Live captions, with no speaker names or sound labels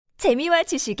재미와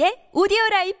지식의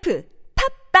오디오라이프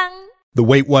팝빵 The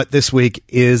Wait What this week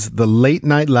is the late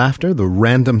night laughter, the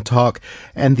random talk,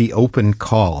 and the open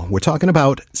call. We're talking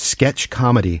about sketch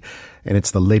comedy, and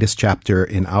it's the latest chapter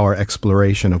in our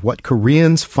exploration of what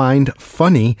Koreans find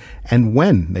funny and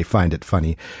when they find it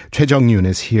funny. Choi Jung-yoon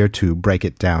is here to break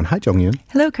it down. Hi, Jung-yoon.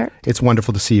 Hello, Kurt. It's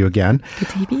wonderful to see you again. Good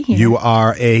to be here. You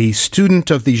are a student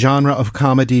of the genre of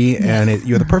comedy, and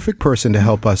you're the perfect person to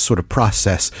help us sort of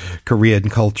process Korean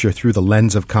culture through the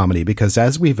lens of comedy, because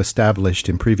as we've established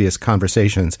in previous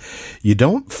conversations, you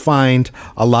don't find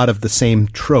a lot of the same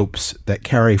tropes that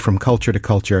carry from culture to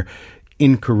culture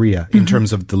in Korea in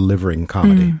terms of delivering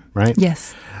comedy, right?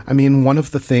 Yes. I mean, one of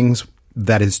the things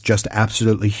that is just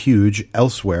absolutely huge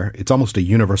elsewhere, it's almost a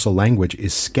universal language,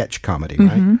 is sketch comedy,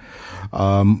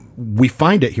 right? We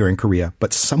find it here in Korea,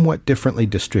 but somewhat differently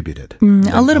distributed.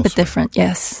 A little bit different,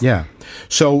 yes. Yeah.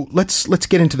 So let's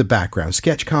get into the background.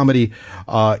 Sketch comedy,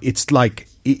 it's like,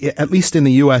 at least in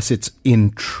the U.S., it's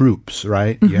in troops,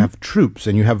 right? You have troops,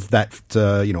 and you have that,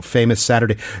 famous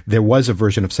Saturday. There was a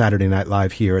version of Saturday Night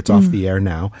Live here. It's off the air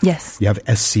now. Yes. You have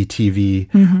SCTV,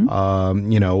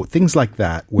 things like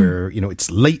that, where,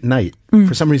 it's late night.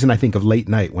 For some reason, I think of late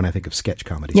night when I think of sketch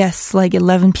comedy. Yes, like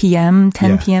 11 p.m.,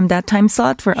 10 p.m., that time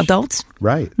slot for adults.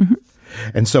 Right.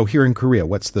 And so here in Korea,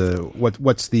 what's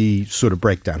the sort of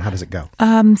breakdown? How does it go?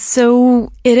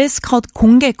 So it is called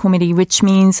공개 comedy, which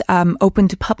means open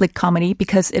to public comedy,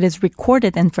 because it is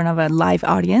recorded in front of a live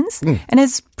audience and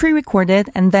it's pre-recorded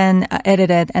and then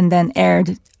edited and then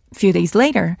aired a few days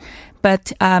later.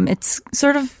 But it's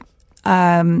sort of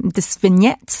this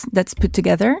vignette that's put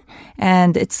together,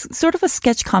 and it's sort of a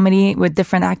sketch comedy with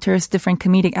different actors, different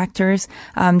comedic actors,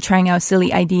 trying out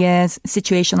silly ideas,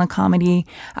 situational comedy.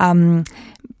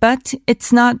 But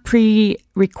it's not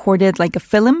pre-recorded like a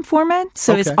film format,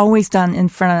 so it's always done in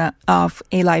front of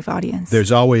a live audience.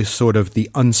 There's always sort of the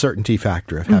uncertainty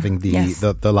factor of having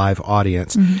the live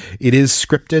audience. It is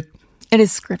scripted. It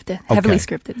is scripted, heavily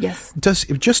scripted, yes.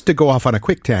 Just to go off on a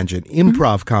quick tangent,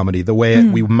 improv comedy, the way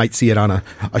we might see it on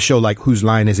a show like Whose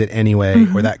Line Is It Anyway,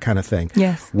 or that kind of thing.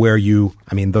 Yes. Where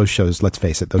those shows, let's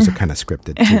face it, those are kind of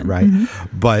scripted too, right?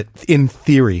 But in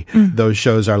theory, those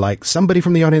shows are like somebody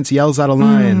from the audience yells out a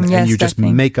line and you just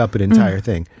make up an entire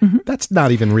thing. That's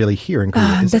not even really here in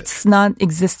Korea, is That's not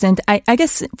existent. I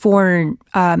guess for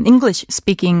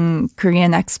English-speaking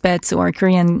Korean expats or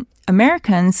Korean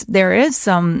Americans, there is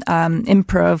some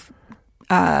improv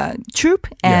troupe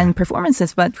and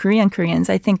performances, but Koreans,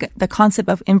 I think the concept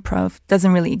of improv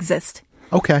doesn't really exist.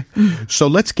 Okay. So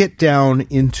let's get down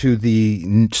into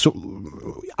the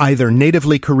either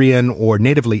natively Korean or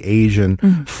natively Asian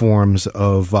forms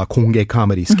of 공개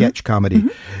comedy, sketch comedy.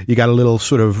 You got a little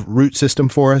sort of root system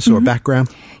for us or background?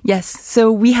 Yes.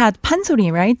 So we had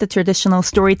pansori, right? The traditional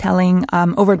storytelling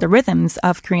over the rhythms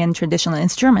of Korean traditional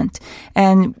instrument.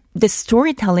 And this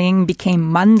storytelling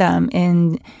became mandam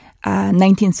in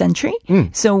 19th century.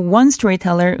 So one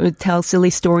storyteller would tell silly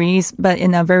stories, but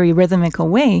in a very rhythmical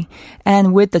way.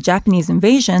 And with the Japanese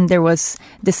invasion, there was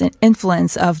this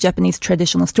influence of Japanese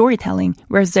traditional storytelling,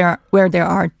 where there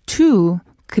are two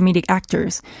comedic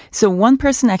actors. So one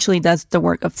person actually does the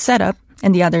work of setup,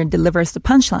 and the other delivers the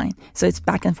punchline. So it's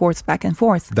back and forth, back and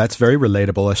forth. That's very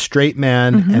relatable. A straight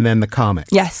man and then the comic.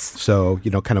 Yes. So,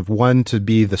 kind of one to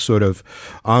be the sort of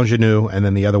ingenue, and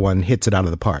then the other one hits it out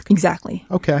of the park. Exactly.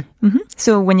 Okay.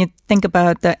 So when you think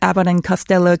about the Abbott and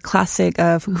Costello classic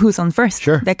of Who's on First,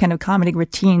 that kind of comedic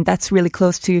routine, that's really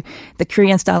close to the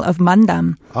Korean style of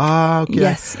mandam. Ah, okay.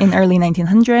 Yes, in early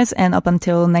 1900s and up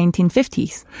until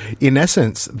 1950s. In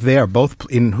essence, they are both,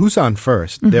 in Who's on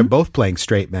First, they're both playing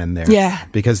straight men there. Yeah.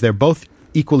 Because they're both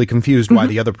equally confused why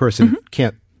the other person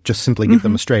can't just simply give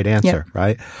them a straight answer,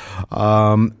 right?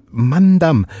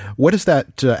 Mandam, what does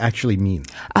that actually mean?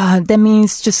 That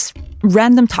means just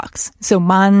random talks. So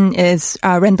man is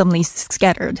randomly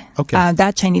scattered,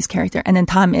 that Chinese character. And then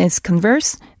tam is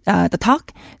converse, the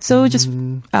talk. So just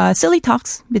silly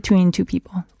talks between two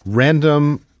people.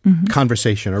 Random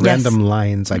conversation or random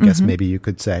lines, I guess maybe you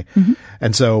could say.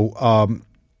 And so...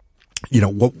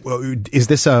 is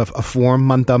this a form,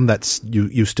 mandam, that's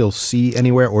you still see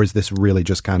anywhere, or is this really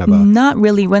just kind of a... Not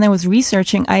really. When I was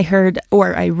researching, I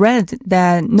read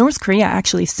that North Korea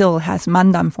actually still has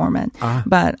mandam format,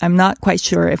 but I'm not quite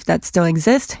sure if that still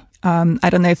exists. I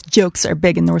don't know if jokes are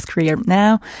big in North Korea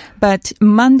now, but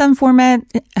mandam format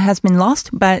has been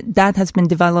lost, but that has been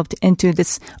developed into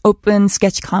this open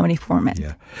sketch comedy format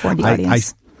for the audience.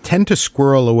 I tend to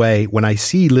squirrel away when I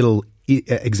see little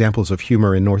examples of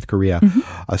humor in North Korea,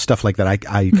 stuff like that. I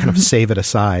kind of save it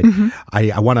aside.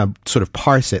 I want to sort of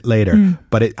parse it later,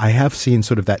 but I have seen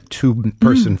sort of that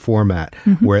two-person format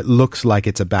where it looks like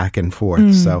it's a back and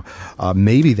forth. So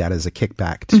maybe that is a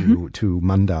kickback to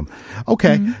Mandam.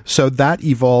 Okay, so that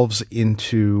evolves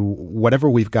into whatever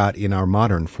we've got in our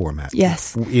modern format.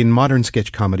 Yes. In modern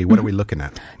sketch comedy, what are we looking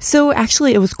at? So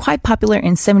actually, it was quite popular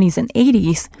in 70s and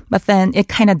 80s, but then it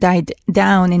kind of died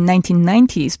down in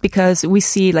 1990s because we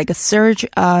see like a surge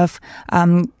of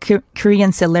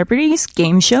Korean celebrities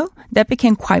game show that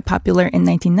became quite popular in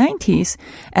 1990s.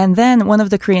 And then one of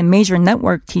the Korean major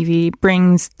network TV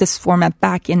brings this format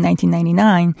back in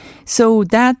 1999. So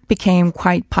that became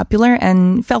quite popular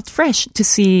and felt fresh to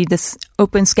see this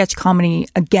open sketch comedy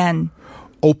again.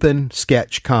 Open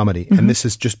sketch comedy. And this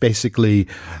is just basically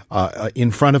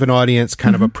in front of an audience,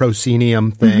 kind of a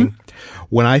proscenium thing.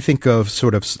 When I think of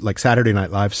sort of like Saturday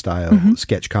Night Live style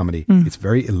sketch comedy, it's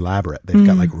very elaborate. They've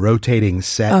got like rotating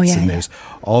sets and there's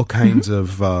all kinds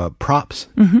of props.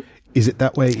 Is it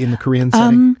that way in the Korean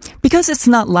setting? Because it's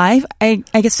not live, I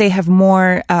guess they have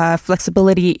more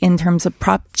flexibility in terms of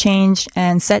prop change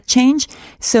and set change.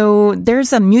 So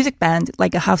there's a music band,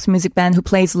 like a house music band who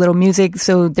plays little music,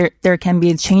 so there can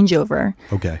be a changeover.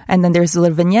 Okay. And then there's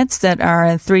little vignettes that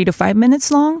are 3 to 5 minutes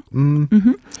long.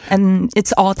 And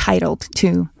it's all titled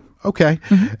too. Okay.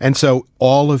 And so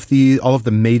all of the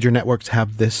major networks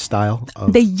have this style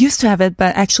of... They used to have it,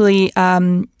 but actually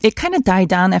it kind of died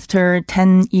down after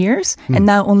 10 years. And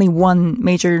now only one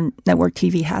major network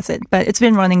TV has it. But it's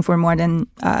been running for more than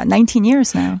 19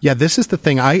 years now. Yeah, this is the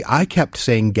thing. I kept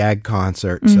saying gag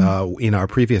concerts in our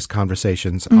previous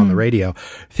conversations on the radio,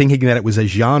 thinking that it was a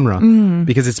genre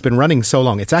because it's been running so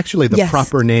long. It's actually the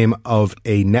proper name of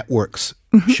a network's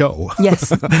show. Yes.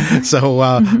 So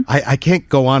I can't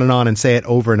go on and say it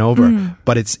over and over,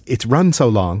 but it's run so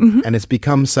long and it's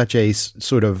become such a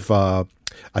sort of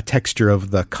a texture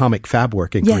of the comic fab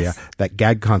work in Korea that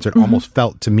gag concert almost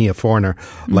felt to me, a foreigner,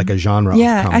 like a genre of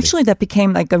comedy. Actually that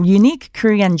became like a unique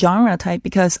Korean genre type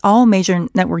because all major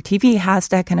network TV has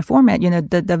that kind of format. You know,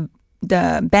 the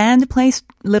band plays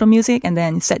little music and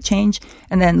then set change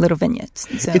and then little vignettes.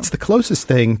 So. It's the closest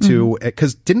thing to,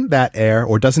 because didn't that air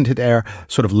or doesn't it air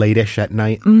sort of late-ish at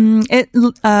night? It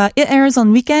airs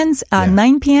on weekends,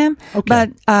 9 p.m. Okay.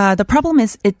 But the problem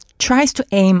is it tries to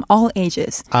aim all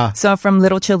ages. So from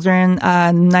little children,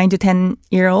 9 to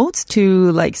 10-year-olds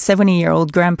to like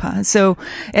 70-year-old grandpa. So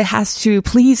it has to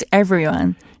please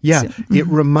everyone. Yeah, so, it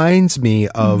reminds me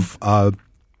of...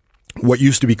 what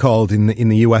used to be called in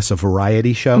the U.S. a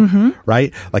variety show,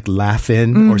 right? Like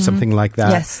Laugh-In or something like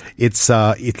that. Yes. It's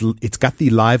got the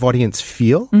live audience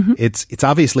feel. It's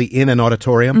obviously in an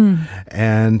auditorium,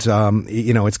 and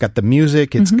it's got the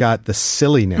music. It's got the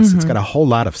silliness. It's got a whole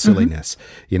lot of silliness.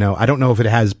 You know, I don't know if it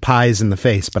has pies in the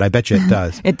face, but I bet you it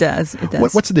does. It does. It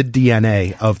does. What's the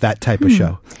DNA of that type of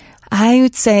show? I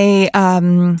would say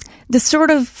the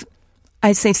sort of,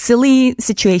 I'd say, silly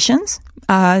situations.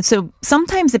 So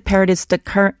sometimes it parodies the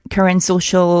current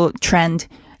social trend,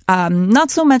 not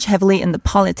so much heavily in the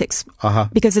politics,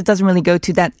 because it doesn't really go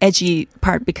to that edgy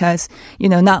part because, you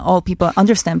know, not all people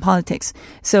understand politics.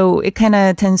 So it kind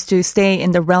of tends to stay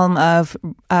in the realm of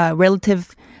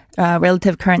relative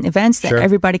current events that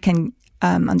everybody can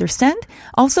understand.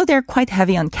 Also, they're quite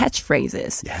heavy on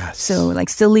catchphrases. Yes. So like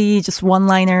silly, just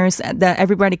one-liners that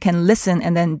everybody can listen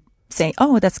and then say,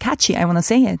 oh, that's catchy. I want to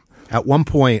say it. At one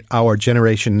point, our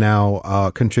Generation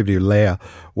Now contributor, Leah,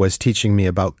 was teaching me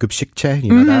about 급식체,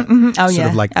 you know that? Oh, sort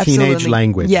of like teenage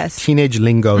language, teenage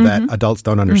lingo that adults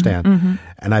don't understand.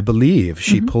 And I believe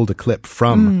she pulled a clip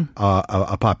from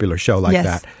a popular show like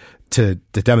that to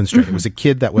demonstrate. It was a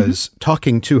kid that was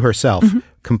talking to herself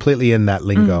completely in that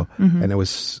lingo, and it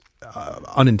was...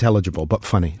 unintelligible, but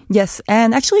funny. Yes,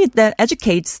 and actually that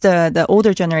educates the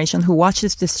older generation who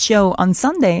watches this show on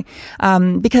Sunday,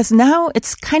 because now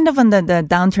it's kind of on the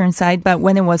downturn side, but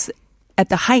when it was at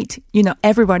the height, you know,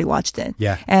 everybody watched it.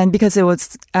 Yeah. And because it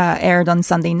was aired on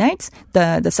Sunday nights,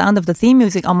 the sound of the theme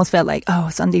music almost felt like, oh,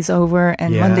 Sunday's over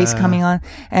and Monday's coming on.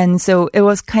 And so it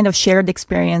was kind of shared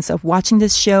experience of watching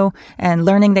this show and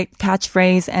learning the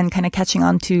catchphrase and kind of catching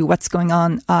on to what's going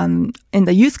on in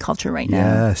the youth culture right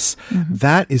now. Yes.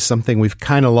 That is something we've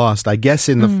kind of lost. I guess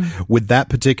with that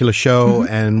particular show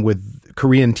and with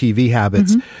Korean TV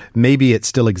habits, maybe it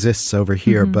still exists over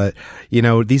here, but you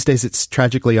know, these days it's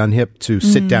tragically unhip to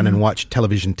sit down and watch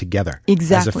television together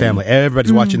as a family.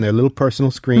 Everybody's watching their little personal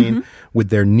screen with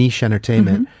their niche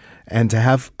entertainment. And to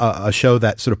have a show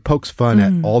that sort of pokes fun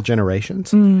at all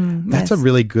generations, that's a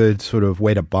really good sort of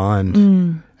way to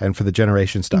bond and for the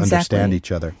generations to understand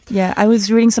each other. Yeah, I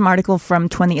was reading some article from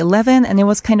 2011, and it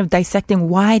was kind of dissecting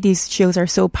why these shows are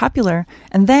so popular.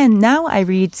 And then now I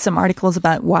read some articles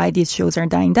about why these shows are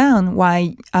dying down,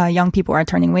 why young people are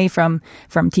turning away from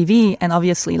TV. And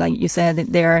obviously, like you said,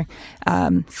 they're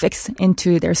fixed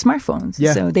into their smartphones.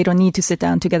 Yeah. So they don't need to sit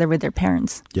down together with their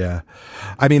parents. Yeah.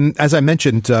 I mean, as I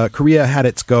mentioned, Korea had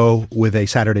its go with a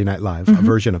Saturday Night Live, a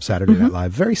version of Saturday Night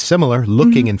Live. Very similar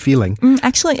looking and feeling.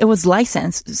 Actually, it was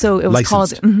licensed. So it was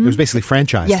called... It was basically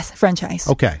franchised. Yes, franchise.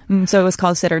 Okay. So it was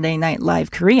called Saturday Night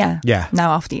Live Korea. Yeah.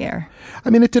 Now off the air. I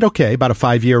mean, it did okay, about a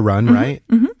 5-year run, right?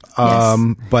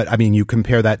 Yes. But I mean, you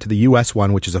compare that to the U.S.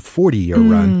 one, which is a 40-year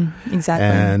run. Exactly.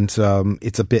 And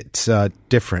it's a bit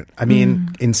different. I mean,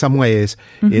 in some ways,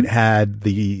 it had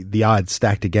the odds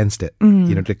stacked against it.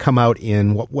 You know, to come out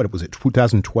in, what was it,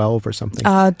 2012 or something?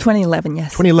 2011,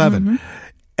 yes. 2011.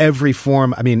 Every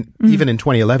form, I mean, even in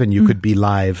 2011, you could be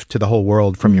live to the whole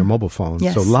world from your mobile phone.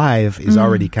 Yes. So live is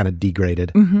already kind of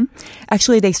degraded.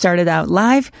 Actually, they started out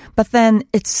live, but then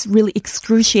it's really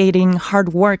excruciating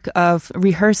hard work of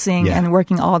rehearsing and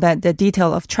working all that, the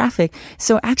detail of traffic.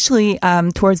 So actually,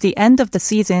 towards the end of the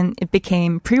season, it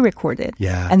became pre-recorded.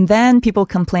 Yeah. And then people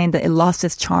complained that it lost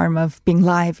its charm of being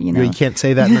live, you know. You can't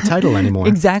say that in the title anymore.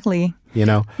 Exactly. You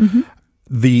know?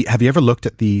 Have you ever looked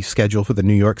at the schedule for the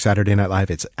New York Saturday Night Live?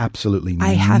 It's absolutely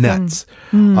nuts.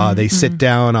 They sit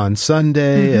down on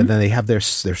Sunday, and then they have their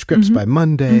scripts by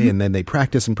Monday, and then they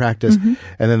practice and practice,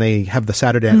 and then they have the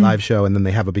Saturday Night Live show, and then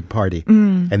they have a big party,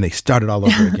 and they start it all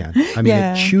over again. I mean,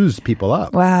 it chews people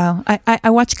up. Wow. I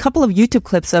watched a couple of YouTube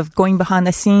clips of going behind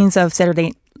the scenes of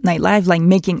Saturday Night Live, like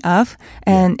making of,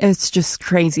 and it's just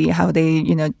crazy how they,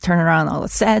 you know, turn around all the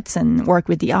sets and work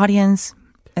with the audience,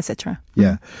 etc.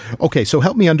 Yeah. Okay, so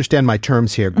help me understand my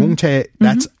terms here. 공채,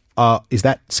 that's is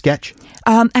that sketch?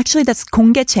 Actually, that's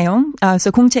공개 채용.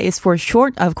 So 공채 is for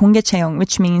short of 공개 채용,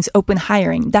 which means open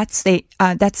hiring. That's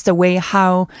the way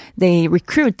how they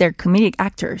recruit their comedic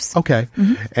actors. Okay,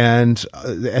 and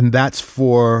that's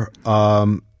for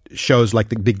shows like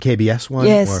the big KBS one?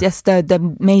 Yes, yes,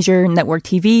 the major network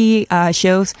TV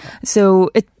shows. So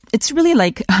it's really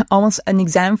like almost an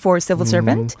exam for a civil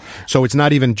servant. So it's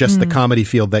not even just the comedy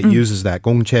field that uses that.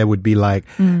 공채 would be like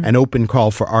an open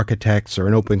call for architects or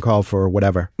an open call for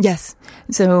whatever. Yes.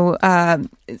 So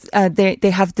they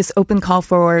have this open call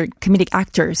for comedic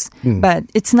actors, but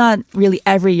it's not really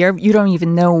every year. You don't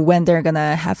even know when they're going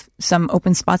to have some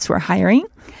open spots for hiring.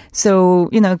 So,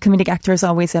 you know, comedic actors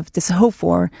always have this hope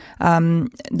for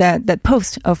that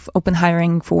post of open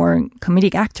hiring for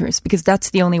comedic actors, because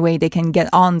that's the only way they can get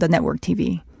on the network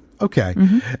TV. Okay.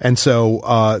 And so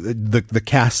the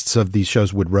casts of these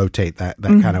shows would rotate that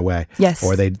kind of way. Yes.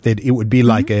 Or it would be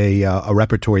like a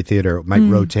repertory theater. It might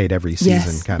rotate every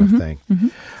season kind of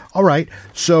thing. All right.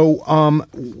 So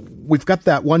we've got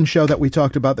that one show that we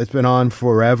talked about that's been on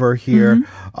forever here.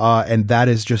 And that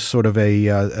is just sort of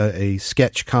a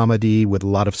sketch comedy with a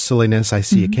lot of silliness. I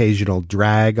see occasional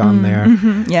drag on there.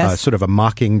 Yes. Sort of a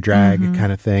mocking drag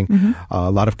kind of thing.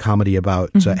 A lot of comedy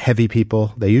about heavy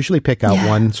people. They usually pick out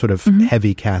one sort of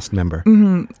heavy cast member.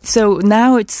 So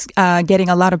now it's getting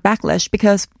a lot of backlash,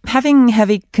 because having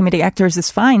heavy comedic actors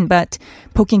is fine, but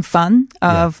poking fun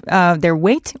of their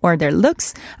weight or their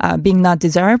looks, being not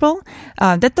desirable,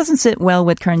 that doesn't sit well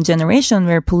with current generation,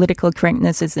 where political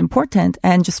correctness is important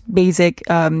and just basic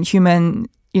human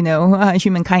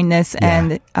kindness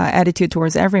and attitude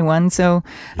towards everyone. So,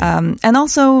 and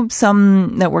also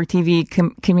some network TV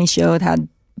comedy show had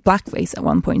blackface at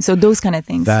one point. So those kind of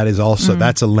things. That is also,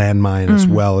 that's a landmine as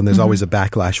well. And there's always a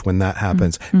backlash when that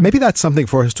happens. Maybe that's something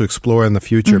for us to explore in the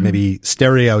future, maybe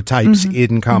stereotypes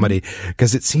in comedy,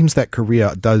 because it seems that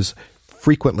Korea does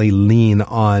frequently lean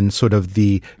on sort of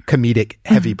the comedic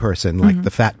heavy person, like the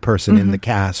fat person in the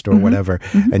cast or whatever,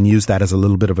 and use that as a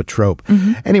little bit of a trope.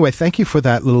 Anyway, thank you for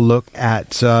that little look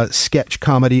at sketch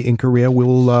comedy in Korea.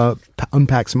 We'll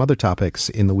unpack some other topics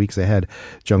in the weeks ahead.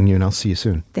 Jung Yoon, I'll see you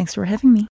soon. Thanks for having me.